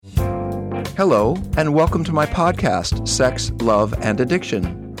Hello, and welcome to my podcast, Sex, Love, and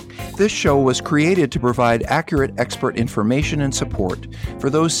Addiction. This show was created to provide accurate expert information and support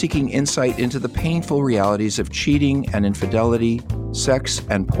for those seeking insight into the painful realities of cheating and infidelity, sex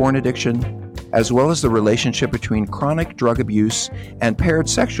and porn addiction, as well as the relationship between chronic drug abuse and paired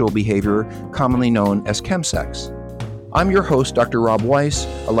sexual behavior, commonly known as chemsex. I'm your host, Dr. Rob Weiss,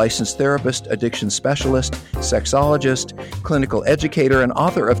 a licensed therapist, addiction specialist, sexologist, clinical educator, and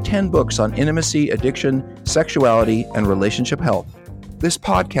author of 10 books on intimacy, addiction, sexuality, and relationship health. This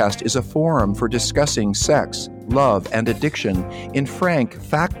podcast is a forum for discussing sex, love, and addiction in frank,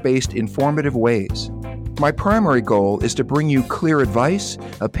 fact-based, informative ways. My primary goal is to bring you clear advice,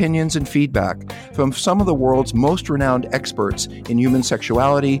 opinions, and feedback from some of the world's most renowned experts in human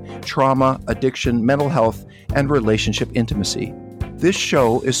sexuality, trauma, addiction, mental health, and relationship intimacy. This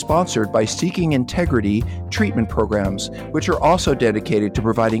show is sponsored by Seeking Integrity treatment programs, which are also dedicated to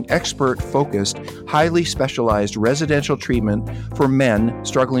providing expert-focused, highly specialized residential treatment for men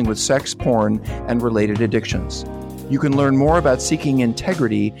struggling with sex, porn, and related addictions. You can learn more about Seeking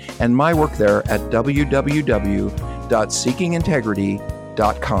Integrity and my work there at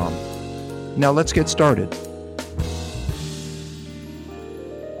www.seekingintegrity.com. Now let's get started.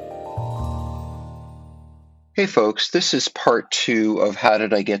 Hey folks, this is part 2 of How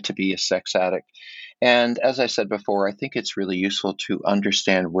Did I Get to Be a Sex Addict? And as I said before, I think it's really useful to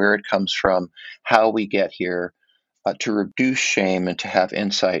understand where it comes from, how we get here, to reduce shame and to have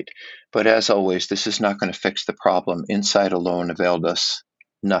insight. But as always, this is not going to fix the problem. Insight alone availed us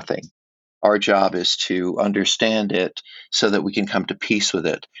nothing. Our job is to understand it so that we can come to peace with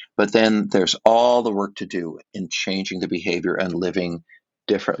it. But then there's all the work to do in changing the behavior and living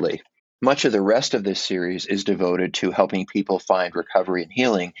differently. Much of the rest of this series is devoted to helping people find recovery and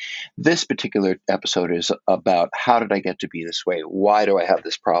healing. This particular episode is about how did I get to be this way? Why do I have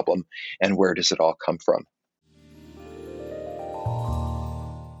this problem? And where does it all come from?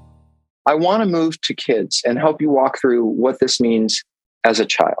 I want to move to kids and help you walk through what this means as a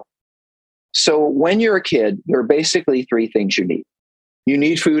child. So when you're a kid, there are basically 3 things you need. You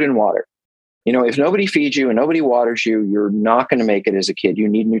need food and water. You know, if nobody feeds you and nobody waters you, you're not going to make it as a kid. You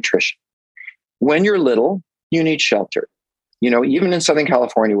need nutrition. When you're little, you need shelter. You know, even in Southern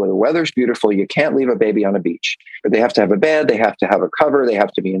California where the weather's beautiful, you can't leave a baby on a beach. But they have to have a bed, they have to have a cover, they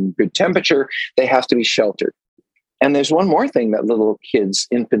have to be in good temperature, they have to be sheltered. And there's one more thing that little kids,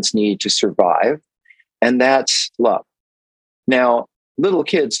 infants need to survive, and that's love. Now, little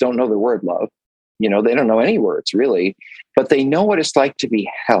kids don't know the word love. You know, they don't know any words really, but they know what it's like to be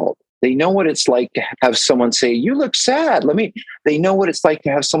held. They know what it's like to have someone say, you look sad. They know what it's like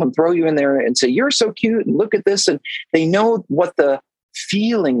to have someone throw you in there and say, you're so cute and look at this. And they know what the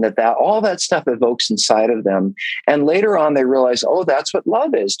feeling that all that stuff evokes inside of them. And later on, they realize, oh, that's what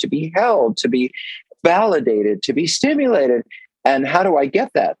love is, to be held, to be validated, to be stimulated. And how do I get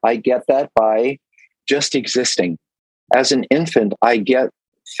that? I get that by just existing. As an infant, I get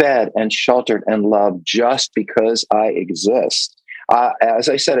fed and sheltered and loved just because I exist. As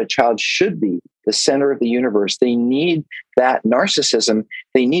I said, a child should be the center of the universe. They need that narcissism.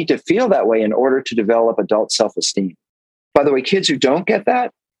 They need to feel that way in order to develop adult self-esteem. By the way, kids who don't get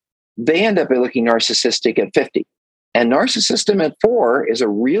that, they end up looking narcissistic at 50. And narcissism at 4 is a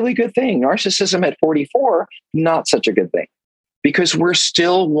really good thing. Narcissism at 44, not such a good thing. Because we're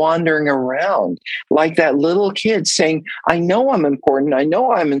still wandering around like that little kid saying, I know I'm important. I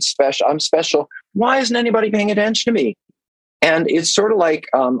know I'm special. Why isn't anybody paying attention to me? And it's sort of like,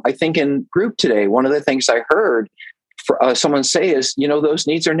 I think in group today, one of the things I heard someone say is, you know, those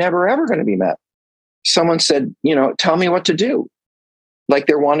needs are never, ever going to be met. Someone said, you know, tell me what to do. Like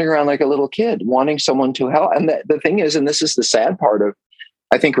they're wandering around like a little kid, wanting someone to help. And the thing is, and this is the sad part of,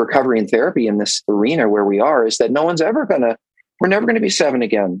 I think, recovery and therapy in this arena where we are, is that we're never going to be 7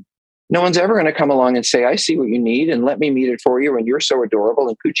 again. No one's ever going to come along and say, I see what you need and let me meet it for you. And you're so adorable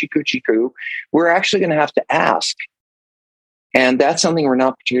and coochie coochie coo. We're actually going to have to ask. And that's something we're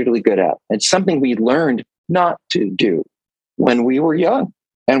not particularly good at. It's something we learned not to do when we were young,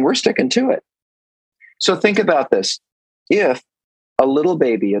 and we're sticking to it. So think about this. If a little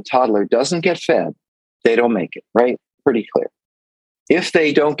baby, a toddler, doesn't get fed, they don't make it, right? Pretty clear. If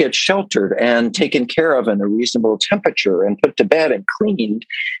they don't get sheltered and taken care of in a reasonable temperature and put to bed and cleaned,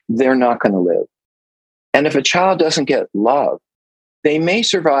 they're not going to live. And if a child doesn't get love, they may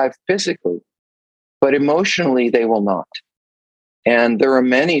survive physically, but emotionally they will not. And there are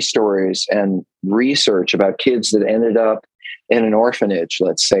many stories and research about kids that ended up in an orphanage,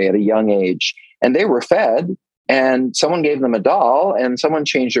 let's say, at a young age, and they were fed, and someone gave them a doll, and someone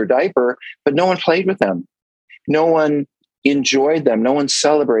changed their diaper, but no one played with them. No one enjoyed them. No one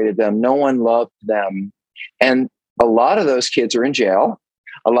celebrated them. No one loved them. And a lot of those kids are in jail.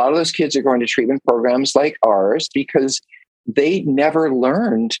 A lot of those kids are going to treatment programs like ours because they never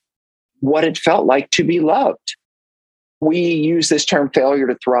learned what it felt like to be loved. We use this term failure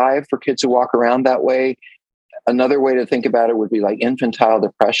to thrive for kids who walk around that way. Another way to think about it would be like infantile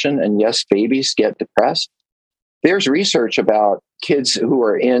depression. And yes, babies get depressed. There's research about kids who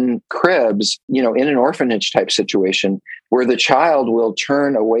are in cribs, in an orphanage type situation where the child will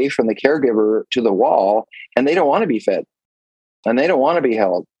turn away from the caregiver to the wall and they don't want to be fed and they don't want to be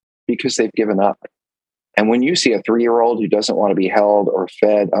held because they've given up. And when you see a 3-year-old who doesn't want to be held or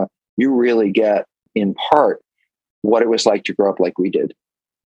fed, you really get in part what it was like to grow up like we did.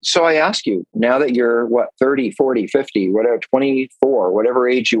 So I ask you, now that you're 30, 40, 50, whatever, 24, whatever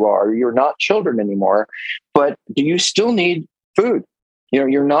age you are, you're not children anymore, but do you still need food?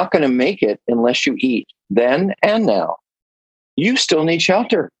 You're not going to make it unless you eat then and now. You still need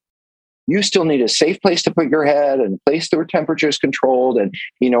shelter. You still need a safe place to put your head and a place where temperature is controlled and,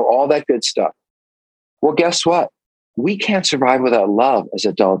 all that good stuff. Well, guess what? We can't survive without love as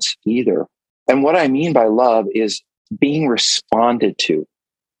adults either. And what I mean by love is being responded to,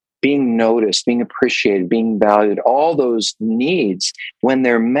 being noticed, being appreciated, being valued. All those needs, when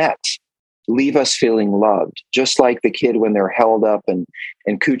they're met, leave us feeling loved. Just like the kid when they're held up and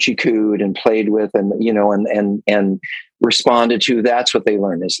coochie cooed and played with and responded to, that's what they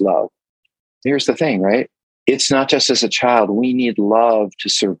learn is love. Here's the thing, right? It's not just as a child. We need love to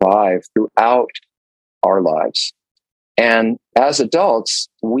survive throughout our lives. And as adults,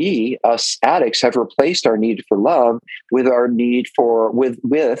 us addicts, have replaced our need for love with our need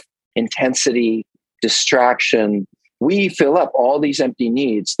with intensity, distraction. We fill up all these empty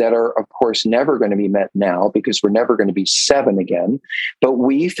needs that are, of course, never going to be met now because we're never going to be 7 again. But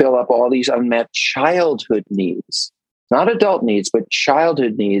we fill up all these unmet childhood needs, not adult needs, but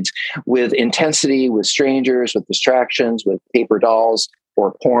childhood needs with intensity, with strangers, with distractions, with paper dolls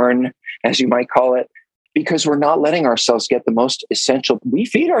or porn, as you might call it. Because we're not letting ourselves get the most essential. We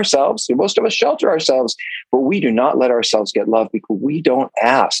feed ourselves. Most of us shelter ourselves, but we do not let ourselves get love because we don't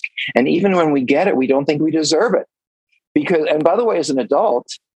ask. And even when we get it, we don't think we deserve it. And by the way, as an adult,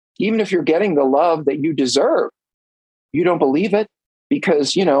 even if you're getting the love that you deserve, you don't believe it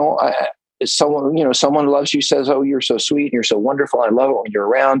because, someone loves you, says, oh, you're so sweet and you're so wonderful. I love it when you're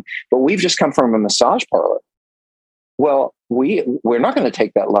around. But we've just come from a massage parlor. Well, we're not going to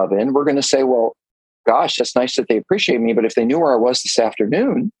take that love in. We're going to say, well, gosh, that's nice that they appreciate me. But if they knew where I was this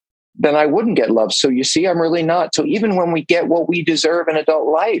afternoon, then I wouldn't get love. So you see, I'm really not. So even when we get what we deserve in adult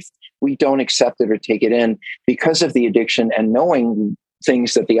life, we don't accept it or take it in because of the addiction and knowing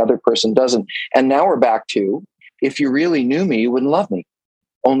things that the other person doesn't. And now we're back to, if you really knew me, you wouldn't love me.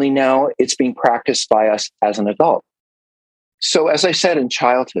 Only now it's being practiced by us as an adult. So as I said in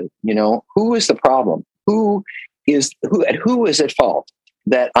childhood, who is the problem? Who is at fault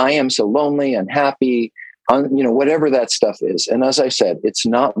that I am so lonely, unhappy, whatever that stuff is. And as I said, it's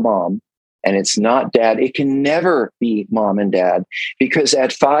not mom and it's not dad. It can never be mom and dad because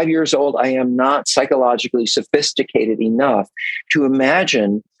at 5 years old, I am not psychologically sophisticated enough to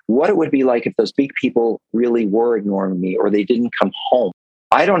imagine what it would be like if those big people really were ignoring me or they didn't come home.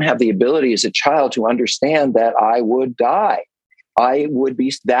 I don't have the ability as a child to understand that I would die. I would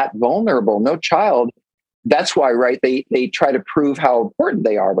be that vulnerable. No child. That's why, right, they try to prove how important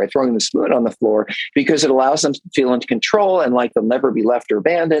they are by throwing the spoon on the floor because it allows them to feel in control and like they'll never be left or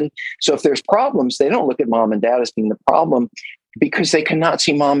abandoned. So if there's problems, they don't look at mom and dad as being the problem because they cannot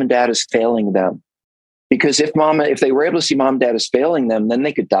see mom and dad as failing them. Because if they were able to see mom and dad as failing them, then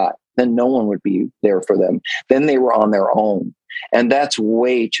they could die. Then no one would be there for them. Then they were on their own. And that's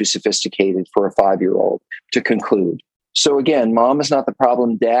way too sophisticated for a 5-year-old to conclude. So again, mom is not the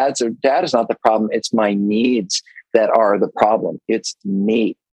problem. Dad is not the problem. It's my needs that are the problem. It's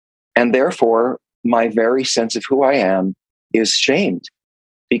me. And therefore, my very sense of who I am is shamed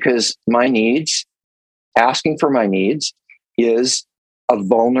because my needs, asking for my needs is a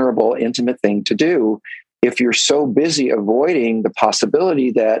vulnerable, intimate thing to do. If you're so busy avoiding the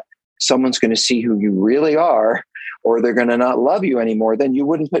possibility that someone's going to see who you really are, or they're going to not love you anymore, then you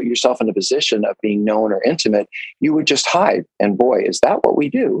wouldn't put yourself in a position of being known or intimate. You would just hide. And boy, is that what we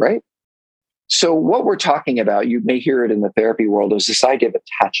do, right? So what we're talking about, you may hear it in the therapy world, is this idea of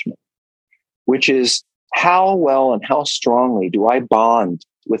attachment, which is how well and how strongly do I bond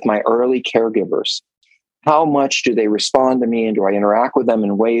with my early caregivers? How much do they respond to me and do I interact with them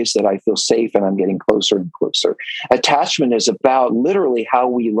in ways that I feel safe and I'm getting closer and closer? Attachment is about literally how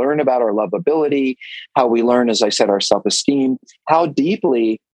we learn about our lovability, how we learn, as I said, our self-esteem, how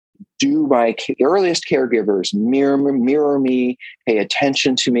deeply do my earliest caregivers mirror me, pay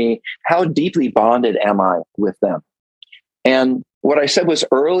attention to me? How deeply bonded am I with them? And what I said was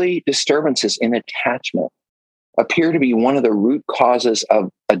early disturbances in attachment appear to be one of the root causes of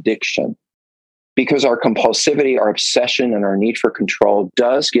addiction, because our compulsivity, our obsession, and our need for control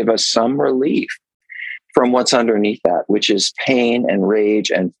does give us some relief from what's underneath that, which is pain and rage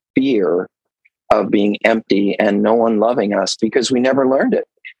and fear of being empty and no one loving us, because we never learned it.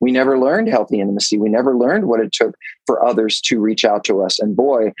 We never learned healthy intimacy. We never learned what it took for others to reach out to us. And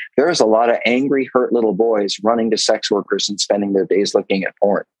boy, there's a lot of angry, hurt little boys running to sex workers and spending their days looking at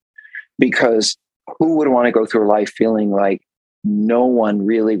porn, because who would want to go through life feeling like no one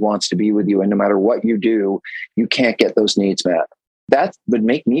really wants to be with you, and no matter what you do, you can't get those needs met? That would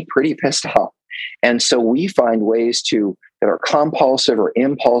make me pretty pissed off. And so we find ways that are compulsive or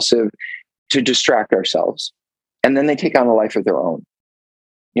impulsive to distract ourselves. And then they take on a life of their own.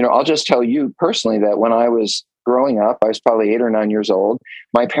 I'll just tell you personally that when I was growing up, I was probably 8 or 9 years old.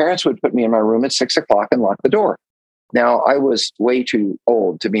 My parents would put me in my room at 6 o'clock and lock the door. Now, I was way too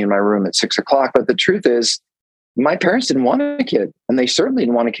old to be in my room at 6 o'clock, but the truth is, my parents didn't want a kid, and they certainly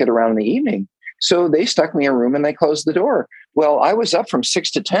didn't want a kid around in the evening. So they stuck me in a room and they closed the door. Well, I was up from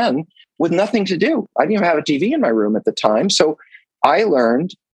 6 to 10 with nothing to do. I didn't even have a TV in my room at the time. So I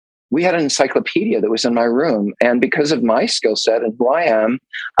learned, we had an encyclopedia that was in my room. And because of my skill set and who I am,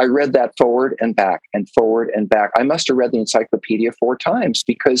 I read that forward and back and forward and back. I must have read the encyclopedia 4 times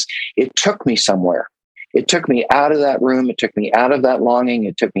because it took me somewhere. It took me out of that room. It took me out of that longing.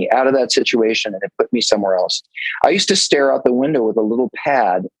 It took me out of that situation, and it put me somewhere else. I used to stare out the window with a little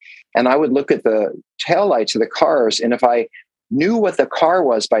pad, and I would look at the taillights of the cars. And if I knew what the car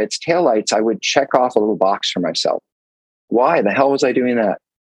was by its taillights, I would check off a little box for myself. Why the hell was I doing that?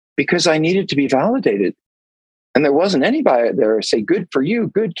 Because I needed to be validated. And there wasn't anybody there to say, good for you,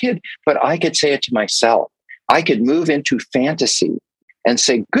 good kid. But I could say it to myself. I could move into fantasy and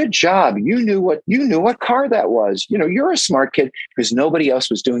say, good job. You knew what car that was. You're a smart kid, because nobody else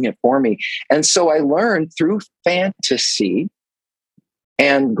was doing it for me. And so I learned through fantasy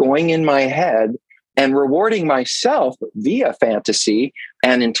and going in my head and rewarding myself via fantasy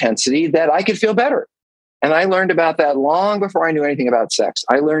and intensity that I could feel better. And I learned about that long before I knew anything about sex.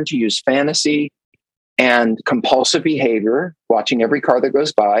 I learned to use fantasy and compulsive behavior, watching every car that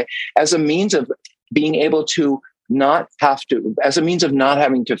goes by, as a means of being able to as a means of not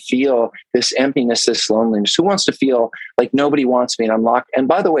having to feel this emptiness, this loneliness. Who wants to feel like nobody wants me and I'm locked? And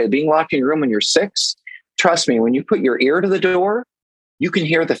by the way, being locked in your room when you're 6, trust me, when you put your ear to the door, you can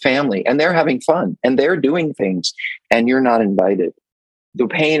hear the family and they're having fun and they're doing things and you're not invited. The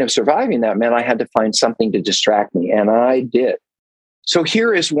pain of surviving that meant I had to find something to distract me, and I did. So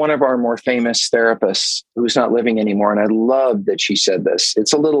here is one of our more famous therapists who's not living anymore, and I love that she said this.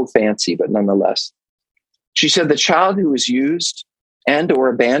 It's a little fancy, but nonetheless. She said, the child who is used and or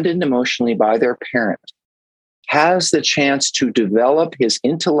abandoned emotionally by their parent has the chance to develop his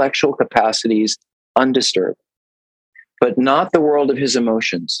intellectual capacities undisturbed, but not the world of his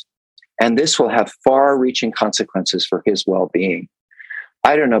emotions. And this will have far-reaching consequences for his well-being.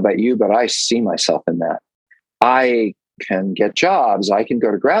 I don't know about you, but I see myself in that. I can get jobs. I can go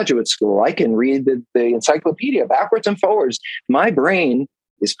to graduate school. I can read the encyclopedia backwards and forwards. My brain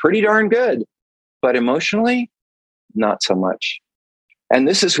is pretty darn good, but emotionally, not so much. And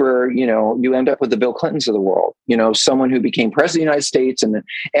this is where, you end up with the Bill Clintons of the world, someone who became president of the United States and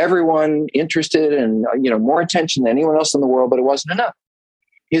everyone interested and, more attention than anyone else in the world, but it wasn't enough.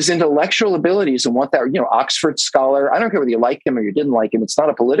 His intellectual abilities and what that, Oxford scholar, I don't care whether you like him or you didn't like him. It's not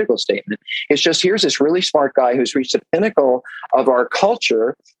a political statement. It's just, here's this really smart guy who's reached the pinnacle of our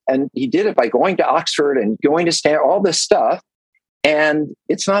culture. And he did it by going to Oxford and going to Stanford, all this stuff. And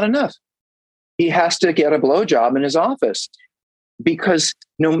it's not enough. He has to get a blowjob in his office because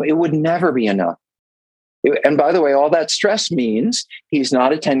it would never be enough. And by the way, all that stress means he's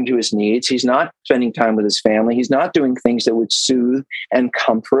not attending to his needs. He's not spending time with his family. He's not doing things that would soothe and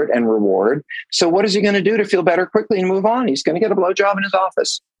comfort and reward. So what is he going to do to feel better quickly and move on? He's going to get a blowjob in his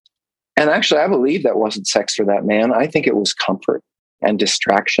office. And actually, I believe that wasn't sex for that man. I think it was comfort and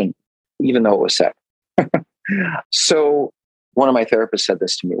distraction, even though it was sex. So one of my therapists said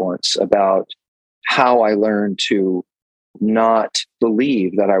this to me once about how I learned to not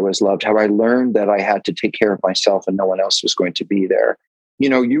believe that I was loved, how I learned that I had to take care of myself and no one else was going to be there.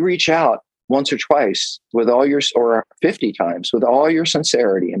 You reach out once or twice with or 50 times with all your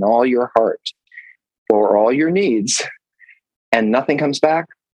sincerity and all your heart for all your needs, and nothing comes back.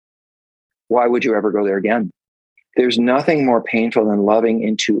 Why would you ever go there again? There's nothing more painful than loving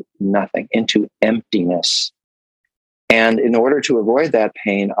into nothing, into emptiness. And in order to avoid that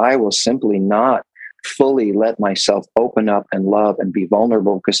pain, I will simply not fully let myself open up and love and be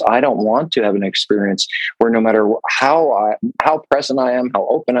vulnerable, because I don't want to have an experience where no matter how present I am, how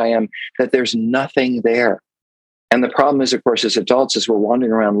open I am, that there's nothing there. And the problem is, of course, as adults, is we're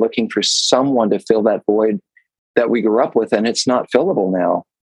wandering around looking for someone to fill that void that we grew up with, and it's not fillable now.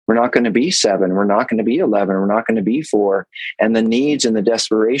 We're not going to be 7. We're not going to be 11. We're not going to be 4. And the needs and the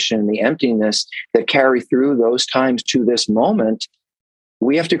desperation and the emptiness that carry through those times to this moment,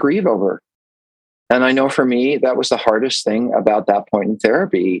 we have to grieve over. And I know for me, that was the hardest thing about that point in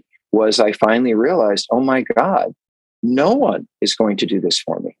therapy, was I finally realized, oh my God, no one is going to do this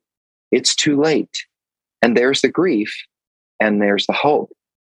for me. It's too late. And there's the grief and there's the hope.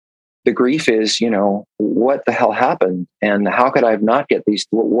 The grief is, what the hell happened? And how could I not get these?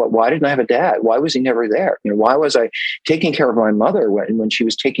 Why didn't I have a dad? Why was he never there? Why was I taking care of my mother when she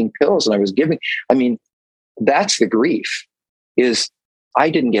was taking pills and I was giving? I mean, that's the grief, is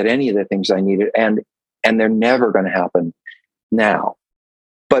I didn't get any of the things I needed, and they're never going to happen now.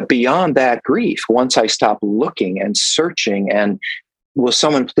 But beyond that grief, once I stop looking and searching and will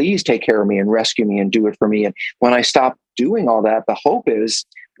someone please take care of me and rescue me and do it for me? And when I stop doing all that, the hope is,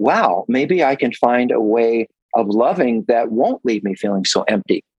 wow, maybe I can find a way of loving that won't leave me feeling so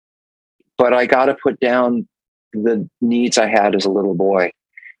empty. But I got to put down the needs I had as a little boy,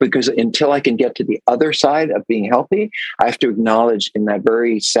 because until I can get to the other side of being healthy, I have to acknowledge in that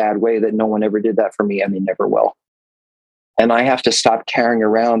very sad way that no one ever did that for me, and they never will. And I have to stop carrying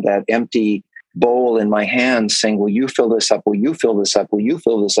around that empty bowl in my hands saying, will you fill this up? Will you fill this up? Will you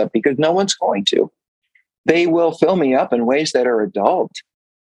fill this up? Because no one's going to. They will fill me up in ways that are adult.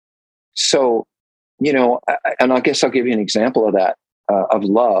 So, and I guess I'll give you an example of that, of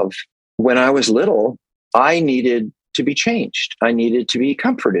love. When I was little, I needed to be changed. I needed to be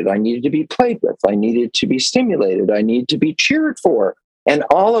comforted. I needed to be played with. I needed to be stimulated. I needed to be cheered for. And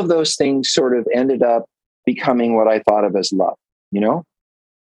all of those things sort of ended up becoming what I thought of as love,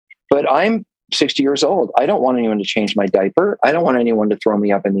 But I'm 60 years old. I don't want anyone to change my diaper. I don't want anyone to throw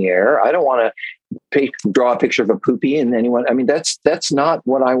me up in the air. I don't want to draw a picture of a poopy and anyone. I mean, that's not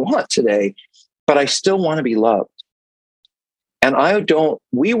what I want today, but I still want to be loved. And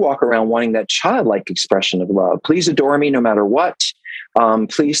we walk around wanting that childlike expression of love. Please adore me no matter what.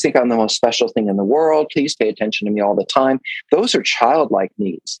 Please think I'm the most special thing in the world. Please pay attention to me all the time. Those are childlike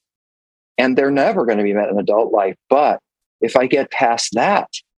needs. And they're never going to be met in adult life. But if I get past that,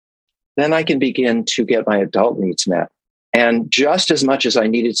 then I can begin to get my adult needs met. And just as much as I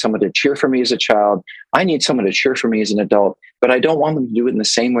needed someone to cheer for me as a child, I need someone to cheer for me as an adult. But I don't want them to do it in the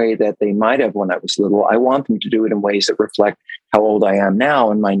same way that they might have when I was little. I want them to do it in ways that reflect how old I am now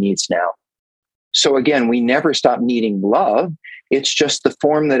and my needs now. So again, we never stop needing love. It's just the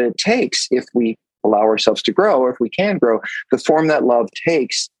form that it takes, if we allow ourselves to grow, or if we can grow, the form that love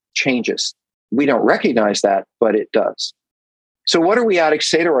takes changes. We don't recognize that, but it does. So what do we addicts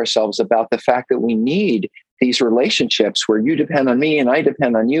say to ourselves about the fact that we need these relationships where you depend on me and I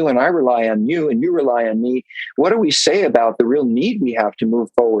depend on you and I rely on you and you rely on me? What do we say about the real need we have to move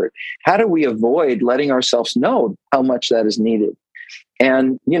forward? How do we avoid letting ourselves know how much that is needed?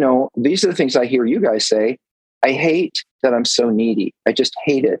 And, these are the things I hear you guys say. I hate that I'm so needy. I just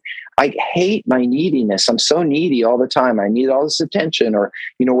hate it. I hate my neediness. I'm so needy all the time. I need all this attention or,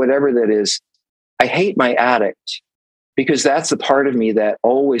 whatever that is. I hate my addict, because that's the part of me that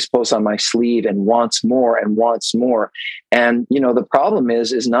always pulls on my sleeve and wants more and wants more. And, the problem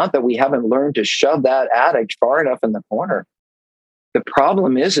is not that we haven't learned to shove that addict far enough in the corner. The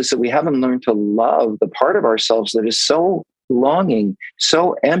problem is that we haven't learned to love the part of ourselves that is so longing,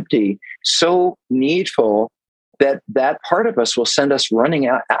 so empty, so needful, that part of us will send us running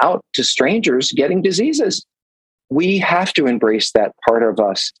out to strangers getting diseases. We have to embrace that part of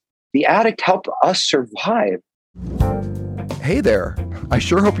us. The addict helped us survive. Hey there. I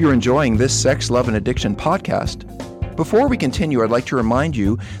sure hope you're enjoying this Sex, Love, and Addiction podcast. Before we continue, I'd like to remind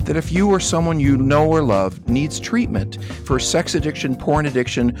you that if you or someone you know or love needs treatment for sex addiction, porn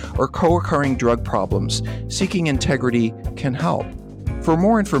addiction, or co-occurring drug problems, Seeking Integrity can help. For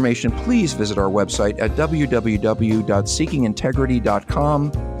more information, please visit our website at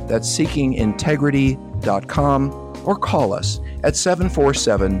www.seekingintegrity.com. That's seekingintegrity.com, or call us at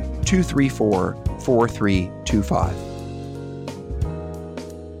 747-234-4325.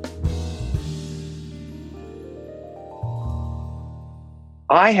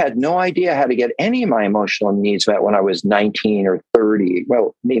 I had no idea how to get any of my emotional needs met when I was 19 or 30.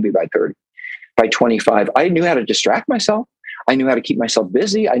 Well, maybe by 30. By 25, I knew how to distract myself. I knew how to keep myself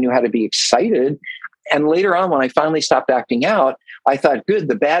busy. I knew how to be excited. And later on, when I finally stopped acting out, I thought, good,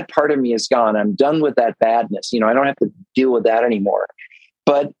 the bad part of me is gone. I'm done with that badness. I don't have to deal with that anymore.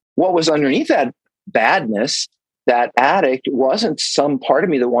 But what was underneath that badness, that addict, wasn't some part of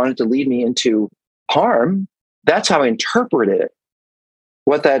me that wanted to lead me into harm. That's how I interpreted it.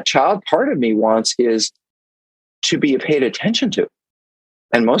 What that child part of me wants is to be paid attention to.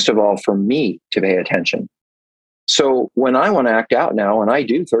 And most of all, for me to pay attention. So when I want to act out now, and I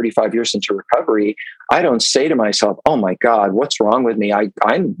do 35 years into recovery, I don't say to myself, oh my God, what's wrong with me? I'm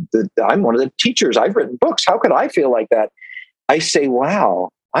one of the teachers. I've written books. How could I feel like that? I say, wow,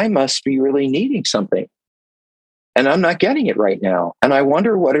 I must be really needing something. And I'm not getting it right now. And I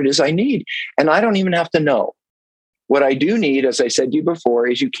wonder what it is I need. And I don't even have to know. What I do need, as I said to you before,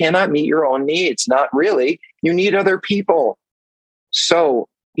 is you cannot meet your own needs. Not really. You need other people. So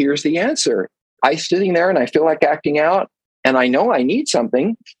here's the answer. I'm sitting there and I feel like acting out and I know I need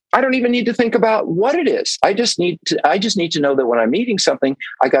something. I don't even need to think about what it is. I just need to know that when I'm needing something,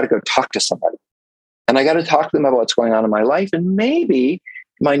 I got to go talk to somebody. And I got to talk to them about what's going on in my life. And maybe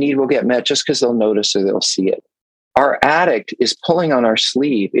my need will get met just because they'll notice or they'll see it. Our addict is pulling on our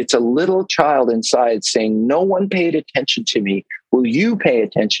sleeve. It's a little child inside saying, no one paid attention to me. Will you pay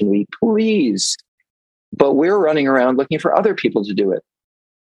attention to me, please? But we're running around looking for other people to do it.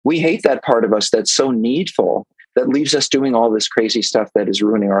 We hate that part of us that's so needful, that leaves us doing all this crazy stuff that is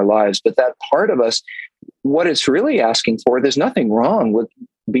ruining our lives. But that part of us, what it's really asking for, there's nothing wrong with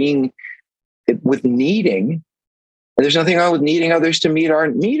needing. There's nothing wrong with needing others to meet our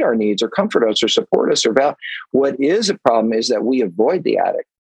needs or comfort us or support us or about. What is a problem is that we avoid the addict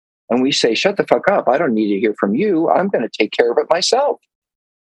and we say, shut the fuck up. I don't need to hear from you. I'm going to take care of it myself.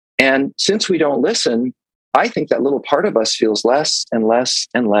 And since we don't listen, I think that little part of us feels less and less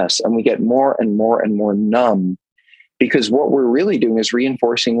and less. And we get more and more and more numb because what we're really doing is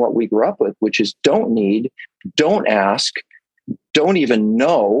reinforcing what we grew up with, which is don't need, don't ask, don't even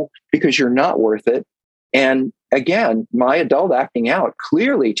know because you're not worth it. And again, my adult acting out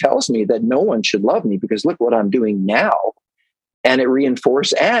clearly tells me that no one should love me because look what I'm doing now. And it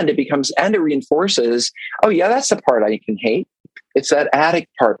reinforces, oh yeah, that's the part I can hate. It's that addict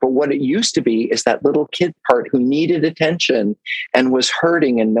part. But what it used to be is that little kid part who needed attention and was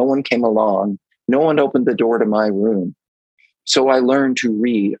hurting and no one came along. No one opened the door to my room. So I learned to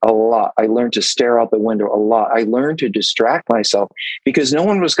read a lot. I learned to stare out the window a lot. I learned to distract myself because no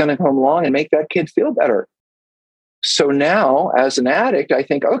one was going to come along and make that kid feel better. So now as an addict, I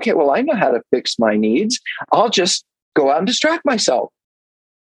think, okay, well, I know how to fix my needs. I'll just go out and distract myself.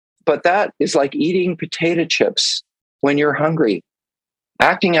 But that is like eating potato chips when you're hungry.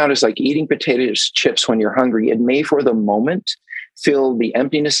 Acting out is like eating potato chips when you're hungry. It may, for the moment, fill the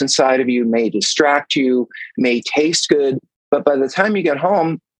emptiness inside of you, may distract you, may taste good. But by the time you get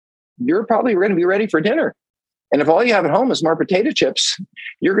home, you're probably going to be ready for dinner. And if all you have at home is more potato chips,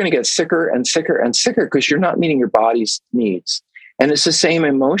 you're going to get sicker and sicker and sicker because you're not meeting your body's needs. And it's the same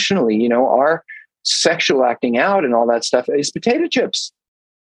emotionally. Our sexual acting out and all that stuff is potato chips.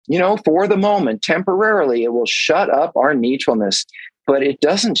 For the moment, temporarily, it will shut up our needfulness, but it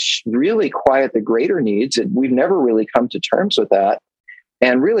doesn't really quiet the greater needs. We've never really come to terms with that.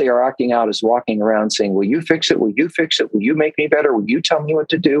 And really, our acting out is walking around saying, will you fix it? Will you fix it? Will you make me better? Will you tell me what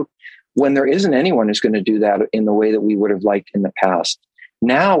to do? When there isn't anyone who's going to do that in the way that we would have liked in the past.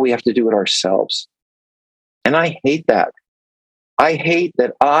 Now we have to do it ourselves. And I hate that. I hate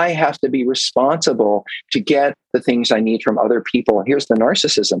that I have to be responsible to get the things I need from other people. Here's the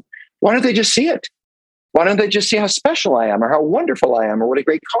narcissism. Why don't they just see it? Why don't they just see how special I am or how wonderful I am or what a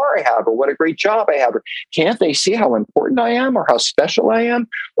great car I have or what a great job I have? Or can't they see how important I am or how special I am?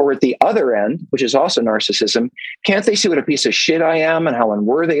 Or at the other end, which is also narcissism, can't they see what a piece of shit I am and how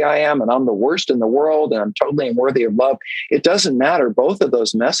unworthy I am and I'm the worst in the world and I'm totally unworthy of love? It doesn't matter. Both of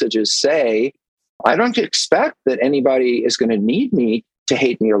those messages say, I don't expect that anybody is going to need me to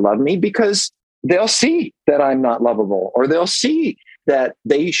hate me or love me because they'll see that I'm not lovable or they'll see that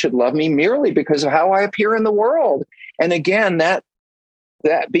they should love me merely because of how I appear in the world. And again, that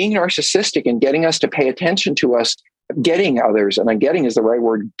being narcissistic and getting us to pay attention to us, getting others, and getting is the right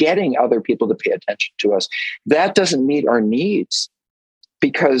word, getting other people to pay attention to us, that doesn't meet our needs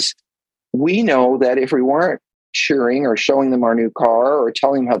because we know that if we weren't cheering or showing them our new car or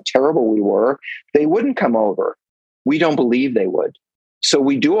telling them how terrible we were, they wouldn't come over. We don't believe they would. So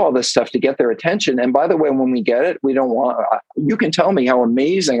we do all this stuff to get their attention. And by the way, when we get it, we don't want, you can tell me how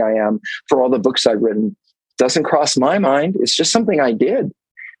amazing I am for all the books I've written. Doesn't cross my mind. It's just something I did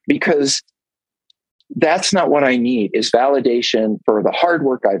because that's not what I need is validation for the hard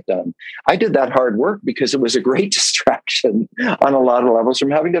work I've done. I did that hard work because it was a great distraction on a lot of levels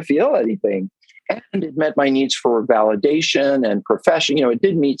from having to feel anything. And it met my needs for validation and profession. It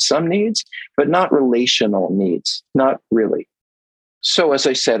did meet some needs, but not relational needs, not really. So as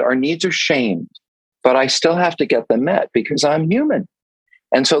I said, our needs are shamed, but I still have to get them met because I'm human.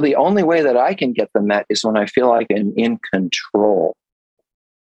 And so the only way that I can get them met is when I feel like I'm in control.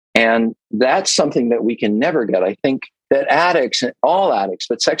 And that's something that we can never get. I think that addicts, all addicts,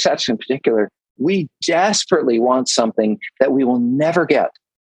 but sex addicts in particular, we desperately want something that we will never get.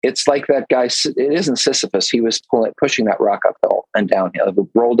 It's like that guy, it isn't Sisyphus. He was pushing that rock uphill and downhill. It would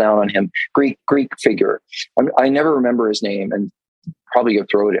roll down on him. Greek figure. I never remember his name, and probably you'll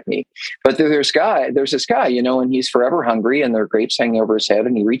throw it at me. But there's this guy, and he's forever hungry, and there are grapes hanging over his head,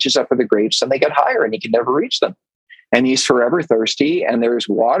 and he reaches up for the grapes, and they get higher, and he can never reach them. And he's forever thirsty, and there's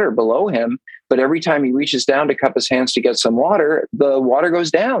water below him. But every time he reaches down to cup his hands to get some water, the water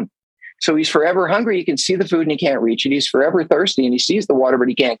goes down. So he's forever hungry. He can see the food and he can't reach it. He's forever thirsty and he sees the water, but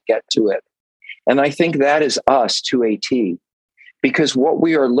he can't get to it. And I think that is us to a T, because what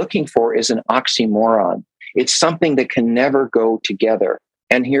we are looking for is an oxymoron. It's something that can never go together.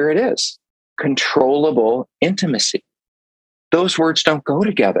 And here it is: controllable intimacy. Those words don't go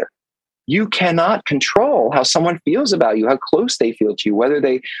together. You cannot control how someone feels about you, how close they feel to you, whether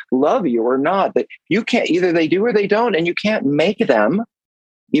they love you or not. That you can't, either they do or they don't, and you can't make them.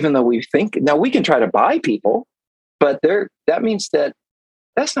 Even though we think, now we can try to buy people, but that means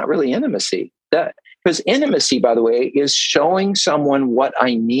that's not really intimacy. Because intimacy, by the way, is showing someone what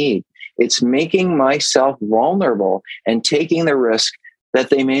I need. It's making myself vulnerable and taking the risk that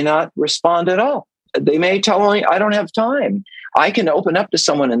they may not respond at all. They may tell me, I don't have time. I can open up to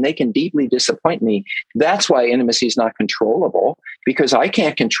someone and they can deeply disappoint me. That's why intimacy is not controllable, because I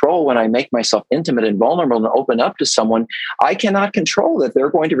can't control when I make myself intimate and vulnerable and open up to someone. I cannot control that they're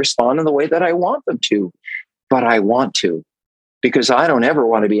going to respond in the way that I want them to, but I want to, because I don't ever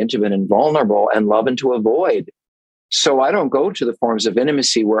want to be intimate and vulnerable and love into a void. So I don't go to the forms of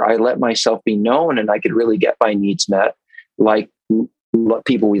intimacy where I let myself be known and I could really get my needs met, like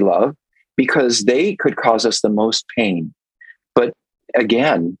people we love, because they could cause us the most pain. But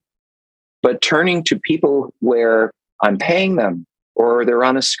again, turning to people where I'm paying them, or they're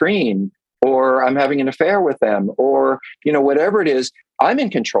on a screen, or I'm having an affair with them, or, whatever it is, I'm in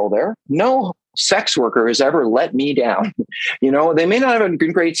control there. No sex worker has ever let me down. They may not have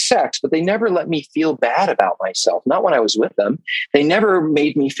great sex, but they never let me feel bad about myself. Not when I was with them. They never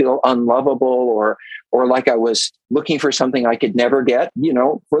made me feel unlovable or like I was looking for something I could never get.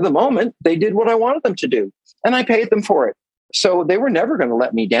 For the moment, they did what I wanted them to do, and I paid them for it. So they were never going to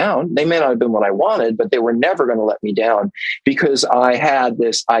let me down. They may not have been what I wanted, but they were never going to let me down, because I had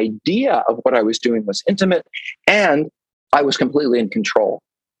this idea of what I was doing was intimate and I was completely in control.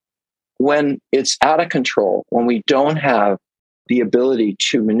 When it's out of control, when we don't have the ability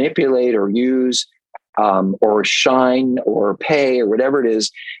to manipulate or use or shine or pay or whatever it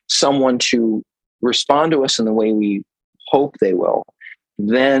is, someone to respond to us in the way we hope they will,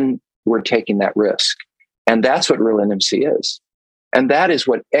 then we're taking that risk. And that's what real intimacy is. And that is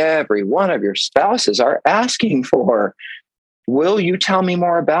what every one of your spouses are asking for. Will you tell me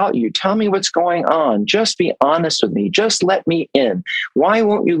more about you? Tell me what's going on. Just be honest with me. Just let me in. Why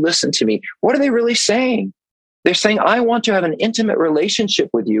won't you listen to me? What are they really saying? They're saying, I want to have an intimate relationship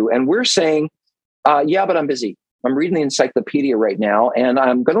with you. And we're saying, yeah, but I'm busy. I'm reading the encyclopedia right now, and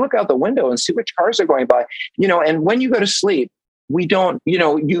I'm going to look out the window and see which cars are going by. And when you go to sleep, we don't,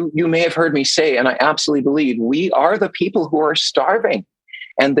 you may have heard me say, and I absolutely believe, we are the people who are starving.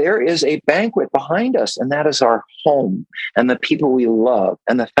 And there is a banquet behind us, and that is our home and the people we love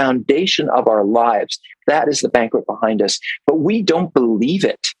and the foundation of our lives. That is the banquet behind us. But we don't believe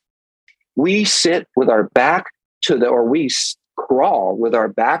it. We sit with our back we crawl with our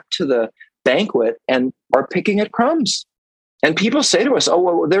back to the banquet and are picking at crumbs. And people say to us, oh,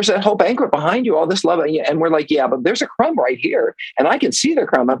 well, there's a whole banquet behind you, all this love. And we're like, yeah, but there's a crumb right here. And I can see the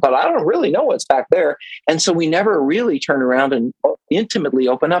crumb, but I don't really know what's back there. And so we never really turn around and intimately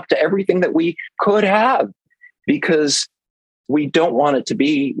open up to everything that we could have, because we don't want it to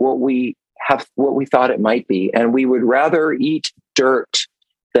be what we thought it might be. And we would rather eat dirt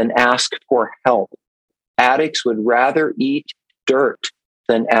than ask for help. Addicts would rather eat dirt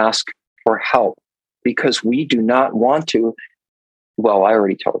than ask for help, because we do not want to. Well, I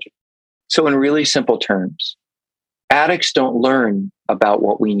already told you. So in really simple terms, addicts don't learn about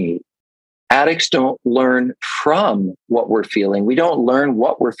what we need. Addicts don't learn from what we're feeling. We don't learn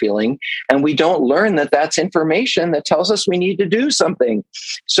what we're feeling, and we don't learn that that's information that tells us we need to do something.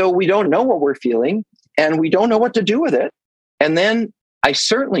 So we don't know what we're feeling, and we don't know what to do with it. And then I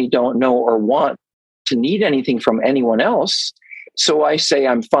certainly don't know or want to need anything from anyone else. So I say,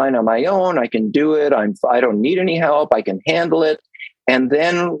 I'm fine on my own. I can do it. I don't need any help. I can handle it. And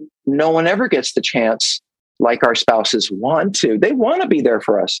then no one ever gets the chance like our spouses want to. They want to be there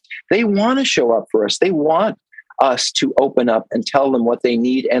for us. They want to show up for us. They want us to open up and tell them what they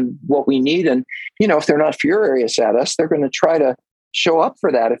need and what we need. And, if they're not furious at us, they're going to try to show up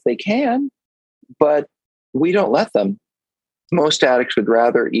for that if they can, but we don't let them. Most addicts would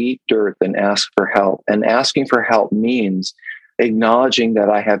rather eat dirt than ask for help. And asking for help means acknowledging that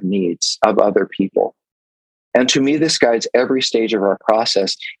I have needs of other people. And to me, this guides every stage of our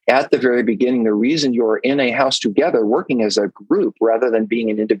process. At the very beginning, the reason you're in a house together, working as a group rather than being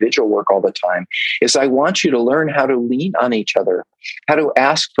an individual work all the time, is I want you to learn how to lean on each other, how to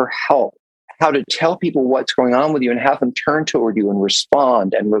ask for help, how to tell people what's going on with you and have them turn toward you and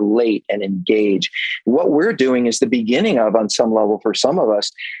respond and relate and engage. What we're doing is the beginning of, on some level, for some of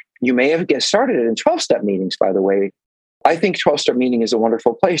us, you may have get started in 12-step meetings, by the way. I think 12-step meeting is a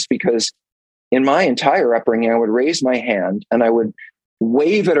wonderful place because in my entire upbringing, I would raise my hand and I would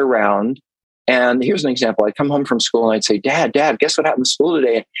wave it around. And here's an example. I'd come home from school and I'd say, Dad, guess what happened in school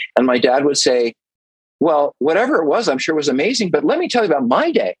today? And my dad would say, well, whatever it was, I'm sure it was amazing, but let me tell you about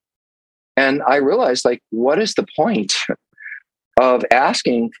my day. And I realized, what is the point of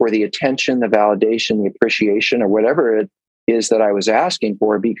asking for the attention, the validation, the appreciation, or whatever it is that I was asking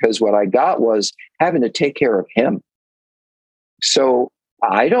for? Because what I got was having to take care of him. So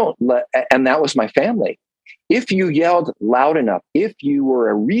and that was my family. If you yelled loud enough, if you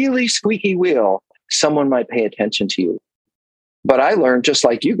were a really squeaky wheel, someone might pay attention to you. But I learned, just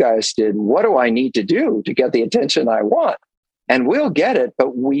like you guys did, what do I need to do to get the attention I want? And we'll get it,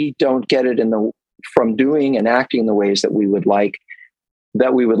 but we don't get it from doing and acting in the ways that we would like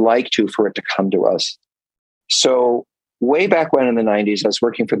to for it to come to us. So way back when in the 90s, I was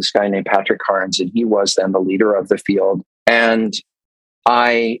working for this guy named Patrick Carnes, and he was then the leader of the field. And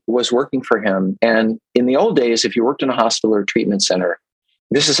I was working for him. And in the old days, if you worked in a hospital or treatment center,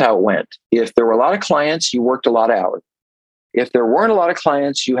 this is how it went. If there were a lot of clients, you worked a lot of hours. If there weren't a lot of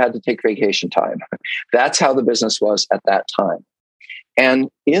clients, you had to take vacation time. That's how the business was at that time. And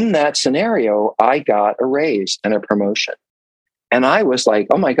in that scenario, I got a raise and a promotion. And I was like,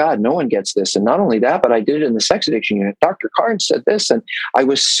 oh my God, no one gets this. And not only that, but I did it in the sex addiction unit. Dr. Carnes said this. And I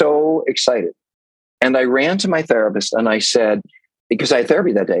was so excited. And I ran to my therapist and I said, because I had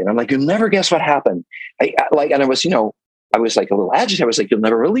therapy that day, and I'm like, you'll never guess what happened. And I was, I was like a little agitated. I was like, you'll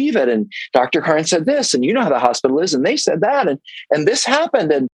never believe it. And Dr. Carnes said this, and you know how the hospital is, and they said that, and this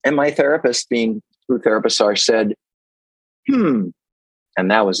happened. And my therapist, being who therapists are, said, and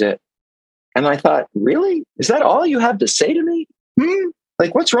that was it. And I thought, really? Is that all you have to say to me?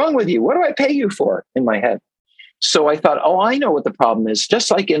 Like, what's wrong with you? What do I pay you for? In my head. So I thought, I know what the problem is.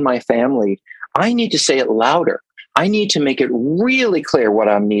 Just like in my family, I need to say it louder. I need to make it really clear what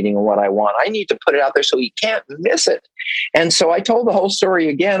I'm needing and what I want. I need to put it out there so he can't miss it. And so I told the whole story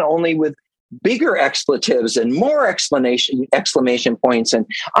again, only with bigger expletives and more exclamation points. And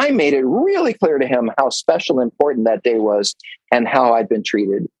I made it really clear to him how special and important that day was and how I'd been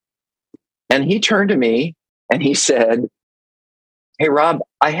treated. And he turned to me and he said, hey, Rob,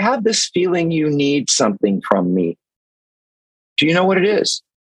 I have this feeling you need something from me. Do you know what it is?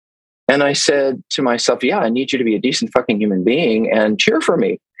 And I said to myself, yeah, I need you to be a decent fucking human being and cheer for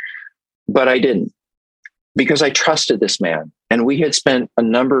me. But I didn't, because I trusted this man. And we had spent a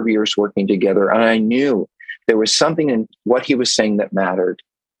number of years working together. And I knew there was something in what he was saying that mattered.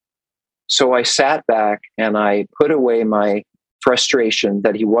 So I sat back and I put away my frustration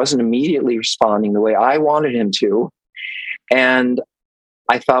that he wasn't immediately responding the way I wanted him to. And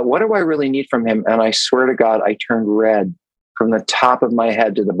I thought, what do I really need from him? And I swear to God, I turned red from the top of my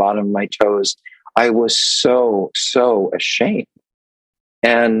head to the bottom of my toes. I was so ashamed.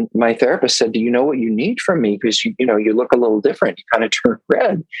 And my therapist said, do you know what you need from me? Because you look a little different. You kind of turned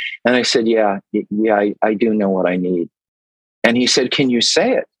red. And I said, yeah, I do know what I need. And he said, can you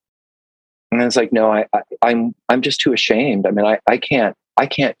say it? And I was like, no, I'm just too ashamed. I mean, I can't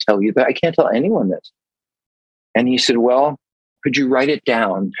tell you that. I can't tell anyone this. And he said, well, could you write it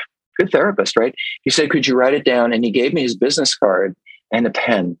down? Good therapist, right? He said, could you write it down? And he gave me his business card and a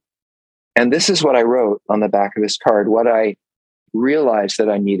pen. And this is what I wrote on the back of his card, what I realized that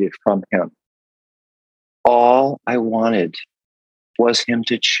I needed from him. All I wanted was him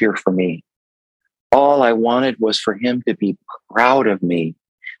to cheer for me. All I wanted was for him to be proud of me,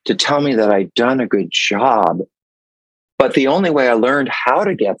 to tell me that I'd done a good job. But the only way I learned how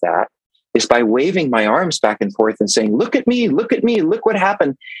to get that is by waving my arms back and forth and saying, look at me, look what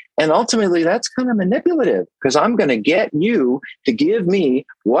happened. And ultimately, that's kind of manipulative because I'm going to get you to give me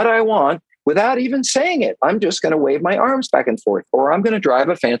what I want without even saying it. I'm just going to wave my arms back and forth, or I'm going to drive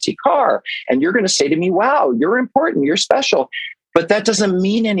a fancy car. And you're going to say to me, wow, you're important, you're special. But that doesn't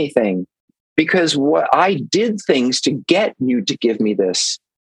mean anything, because what I did things to get you to give me this.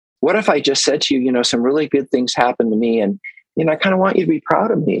 What if I just said to you, some really good things happened to me, and I kind of want you to be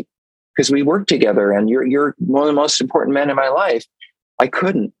proud of me because we worked together and you're one of the most important men in my life. I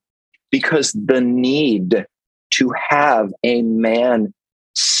couldn't, because the need to have a man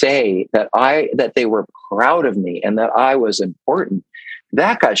say that they were proud of me and that I was important,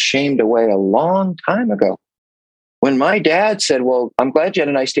 that got shamed away a long time ago. When my dad said, well, I'm glad you had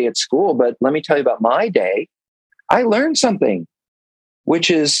a nice day at school, but let me tell you about my day, I learned something, which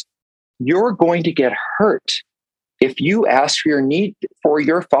is you're going to get hurt if you ask for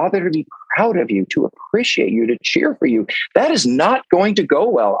your father to be proud of you, to appreciate you, to cheer for you. That is not going to go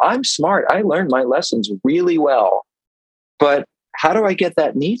well. I'm smart. I learned my lessons really well. But how do I get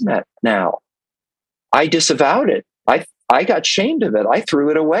that need met now? I disavowed it. I got shamed of it. I threw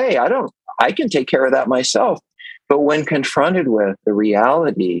it away. I can take care of that myself. But when confronted with the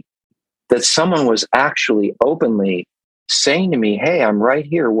reality that someone was actually openly saying to me, hey, I'm right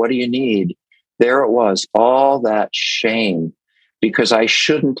here. What do you need? There it was, all that shame, because I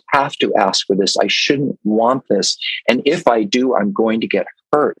shouldn't have to ask for this. I shouldn't want this. And if I do, I'm going to get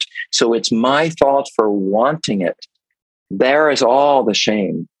hurt. So it's my fault for wanting it. There is all the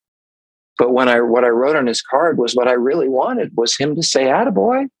shame. But what I wrote on his card was what I really wanted was him to say,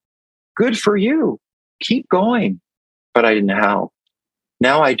 attaboy, good for you. Keep going. But I didn't know how.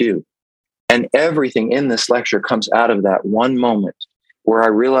 Now I do. And everything in this lecture comes out of that one moment where I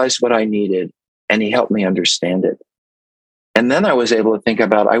realized what I needed and he helped me understand it. And then I was able to think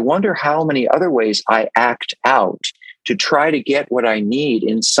about, I wonder how many other ways I act out to try to get what I need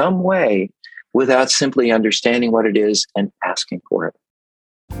in some way without simply understanding what it is and asking for it.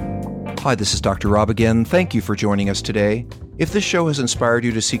 Hi, this is Dr. Rob again. Thank you for joining us today. If this show has inspired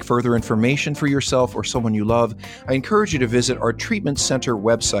you to seek further information for yourself or someone you love, I encourage you to visit our treatment center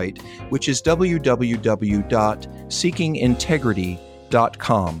website, which is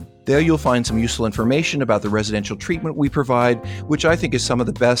www.seekingintegrity.com. There you'll find some useful information about the residential treatment we provide, which I think is some of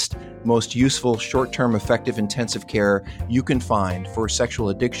the best, most useful, short-term, effective intensive care you can find for sexual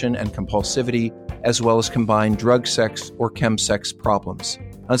addiction and compulsivity, as well as combined drug, sex, or chemsex problems.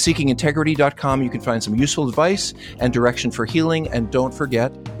 On seekingintegrity.com, you can find some useful advice and direction for healing. And don't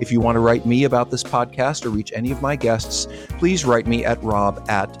forget, if you want to write me about this podcast or reach any of my guests, please write me at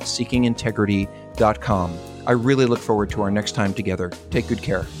rob@seekingintegrity.com. I really look forward to our next time together. Take good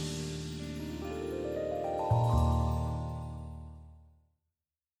care.